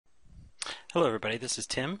Hello everybody, this is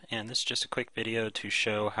Tim, and this is just a quick video to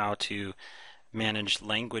show how to manage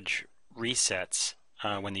language resets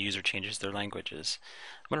when the user changes their languages.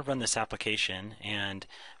 I'm going to run this application, and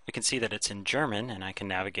we can see that it's in German, and I can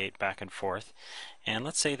navigate back and forth. And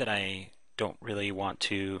let's say that I don't really want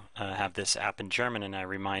to have this app in German, and I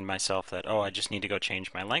remind myself that, oh, I just need to go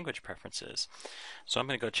change my language preferences. So I'm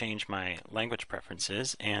going to go change my language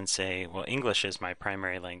preferences and say, well, English is my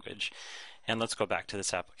primary language. And let's go back to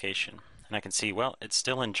this application. And I can see, well, it's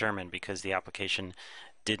still in German because the application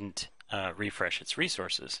didn't refresh its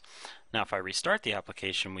resources. Now, if I restart the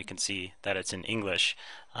application, we can see that it's in English,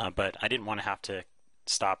 but I didn't want to have to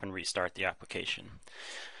stop and restart the application.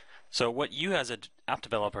 So what you as an app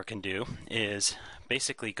developer can do is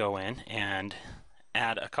basically go in and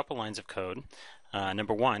add a couple lines of code.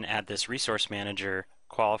 Number one, add this resource manager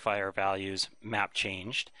qualifier values map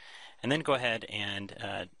changed, and then go ahead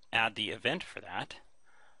and add the event for that.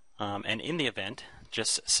 And in the event,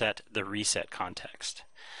 just set the reset context.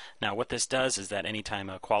 Now what this does is that anytime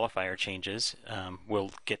a qualifier changes,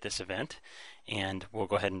 we'll get this event, and we'll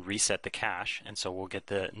go ahead and reset the cache, and so we'll get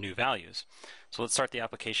the new values. So let's start the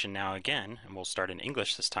application now again, and we'll start in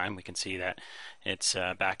English this time. We can see that it's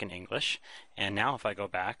back in English. And now if I go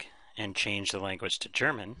back and change the language to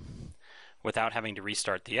German, without having to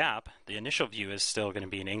restart the app, the initial view is still going to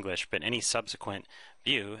be in English, but any subsequent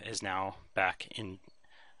view is now back in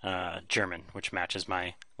German, which matches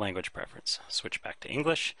my language preference. Switch back to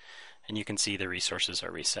English, and you can see the resources are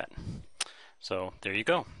reset. So there you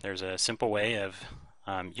go. There's a simple way of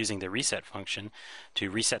using the reset function to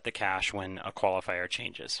reset the cache when a qualifier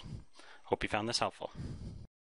changes. Hope you found this helpful.